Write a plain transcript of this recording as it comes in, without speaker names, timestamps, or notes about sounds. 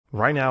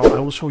Right now, I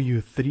will show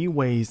you 3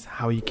 ways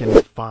how you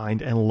can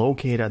find and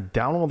locate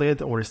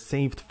downloaded or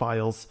saved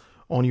files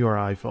on your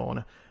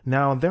iPhone.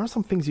 Now, there are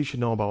some things you should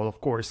know about,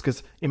 of course,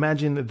 because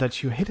imagine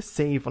that you hit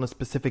save on a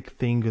specific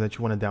thing that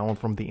you want to download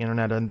from the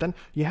internet, and then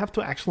you have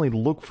to actually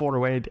look for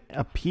where it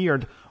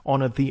appeared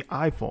on the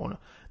iPhone.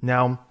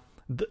 Now,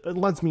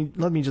 let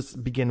me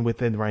just begin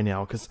with it right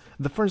now, because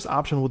the first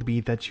option would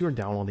be that you're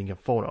downloading a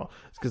photo.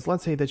 Because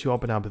let's say that you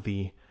open up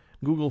the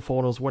Google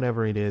Photos,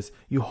 whatever it is,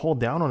 you hold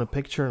down on a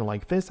picture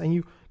like this and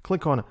you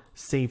click on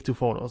Save to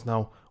Photos.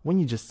 Now, when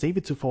you just save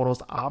it to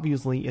Photos,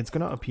 obviously it's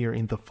going to appear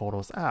in the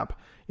Photos app.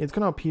 It's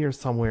going to appear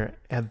somewhere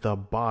at the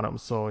bottom.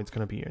 So it's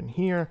going to be in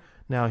here.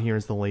 Now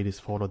here's the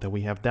latest photo that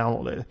we have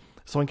downloaded.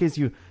 So in case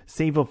you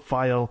save a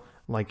file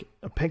like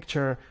a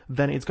picture,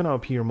 then it's going to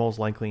appear most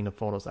likely in the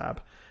Photos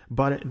app.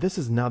 But this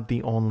is not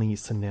the only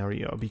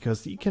scenario,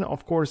 because you can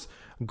of course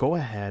go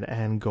ahead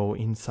and go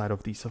inside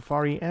of the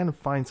Safari and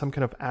find some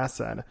kind of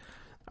asset.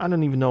 I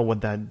don't even know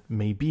what that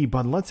may be,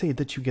 but let's say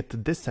that you get to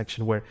this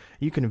section where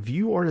you can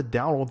view or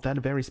download that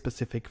very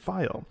specific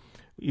file.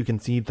 You can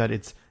see that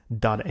it's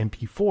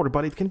 .mp4,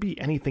 but it can be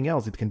anything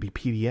else. It can be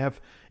PDF.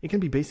 It can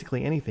be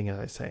basically anything, as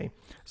I say.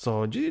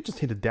 So you just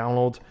hit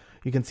download.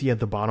 You can see at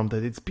the bottom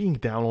that it's being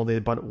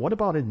downloaded, but what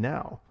about it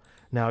now?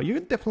 Now, you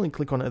can definitely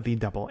click on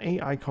the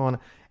AA icon,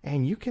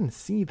 and you can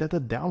see that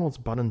the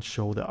downloads button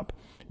showed up.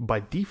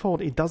 By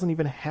default, it doesn't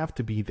even have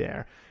to be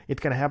there.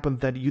 It can happen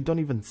that you don't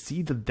even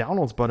see the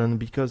downloads button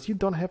because you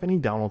don't have any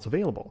downloads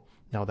available.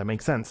 Now, that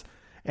makes sense.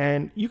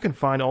 And you can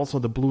find also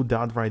the blue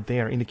dot right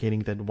there indicating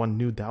that one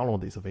new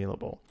download is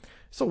available.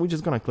 So we're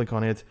just going to click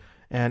on it,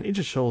 and it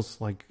just shows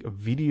like a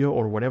video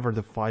or whatever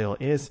the file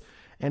is.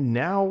 And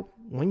now,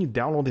 when you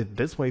download it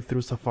this way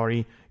through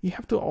Safari, you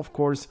have to, of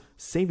course,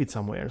 save it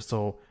somewhere.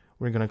 So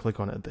we're going to click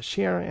on the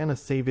share and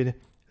save it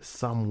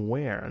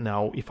somewhere.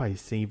 Now, if I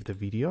save the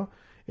video,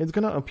 it's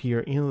going to appear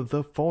in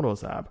the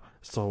Photos app.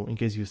 So in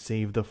case you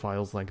save the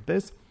files like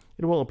this,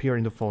 it will appear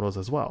in the Photos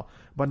as well.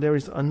 But there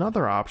is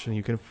another option.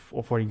 You can,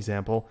 for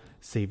example,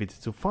 save it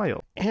to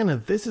file. And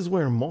this is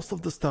where most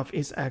of the stuff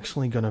is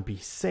actually going to be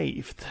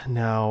saved.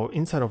 Now,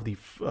 inside of the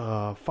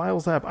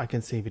Files app, I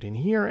can save it in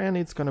here and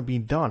it's going to be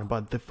done.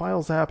 But the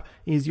Files app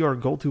is your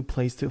go-to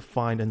place to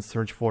find and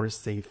search for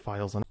saved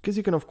files. Because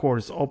you can, of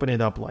course, open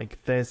it up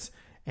like this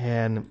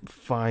and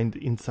find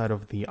inside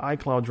of the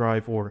iCloud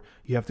drive, or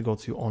you have to go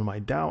to on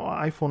my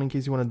iPhone in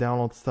case you want to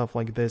download stuff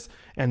like this,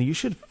 and you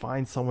should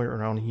find somewhere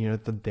around here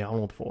the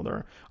download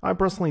folder. I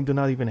personally do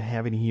not even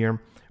have it here,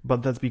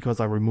 but that's because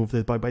I removed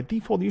it. But by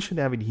default, you should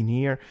have it in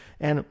here,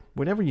 and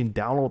whenever you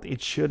download,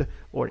 it should,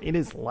 or it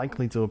is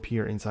likely to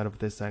appear inside of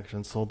this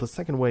section. So the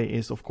second way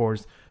is, of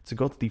course, to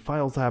go to the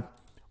Files app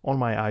on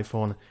my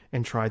iPhone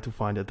and try to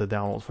find the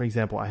downloads. For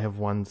example, I have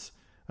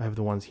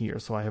the ones here,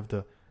 so I have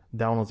the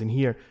downloads in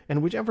here,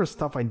 and whichever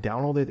stuff I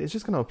downloaded, it's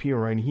just going to appear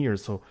right here.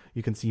 So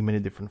you can see many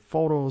different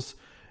photos,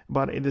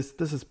 but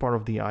this is part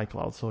of the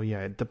iCloud. So yeah,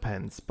 it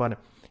depends. But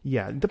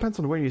yeah, it depends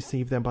on where you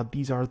save them, but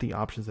these are the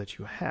options that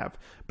you have.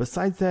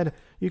 Besides that,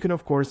 you can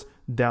of course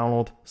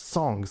download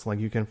songs. Like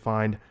you can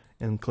find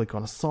and click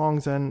on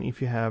songs, and if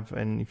you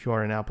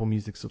are an Apple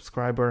Music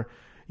subscriber,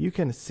 you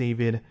can save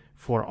it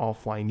for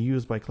offline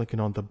use by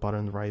clicking on the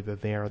button right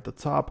there at the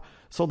top.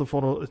 So the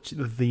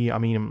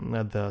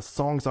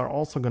songs are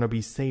also going to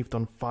be saved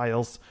on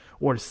files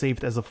or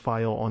saved as a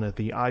file on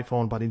the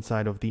iPhone, but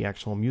inside of the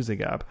actual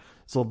music app.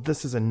 So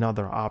this is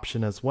another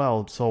option as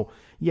well. So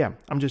yeah,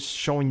 I'm just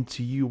showing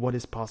to you what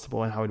is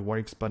possible and how it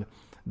works, but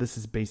this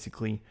is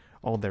basically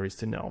all there is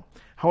to know.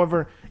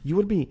 However, you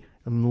would be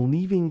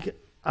leaving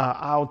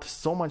out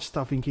so much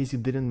stuff in case you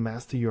didn't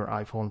master your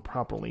iPhone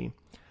properly.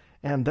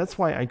 And that's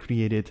why I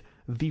created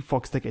the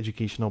Foxtecc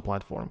educational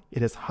platform.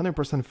 It is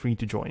 100% free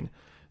to join.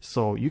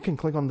 So you can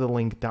click on the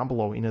link down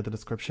below in the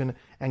description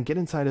and get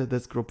inside of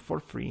this group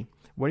for free,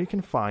 where you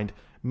can find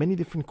many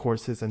different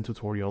courses and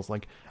tutorials.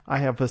 Like I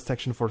have a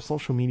section for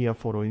social media,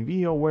 photo and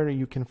video, where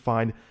you can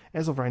find,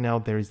 as of right now,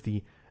 there is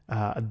the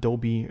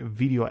Adobe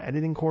video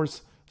editing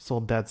course. So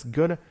that's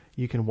good.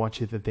 You can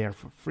watch it there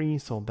for free.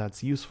 So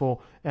that's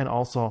useful. And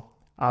also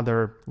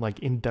other like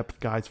in-depth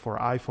guides for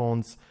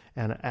iPhones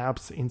and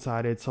apps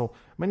inside it. So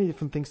many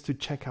different things to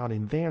check out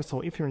in there.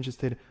 So if you're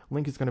interested,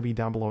 link is going to be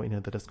down below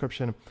in the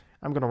description.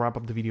 I'm going to wrap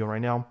up the video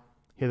right now.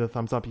 Hit the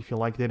thumbs up if you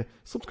liked it,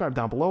 subscribe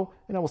down below,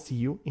 and I will see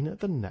you in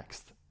the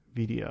next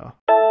video.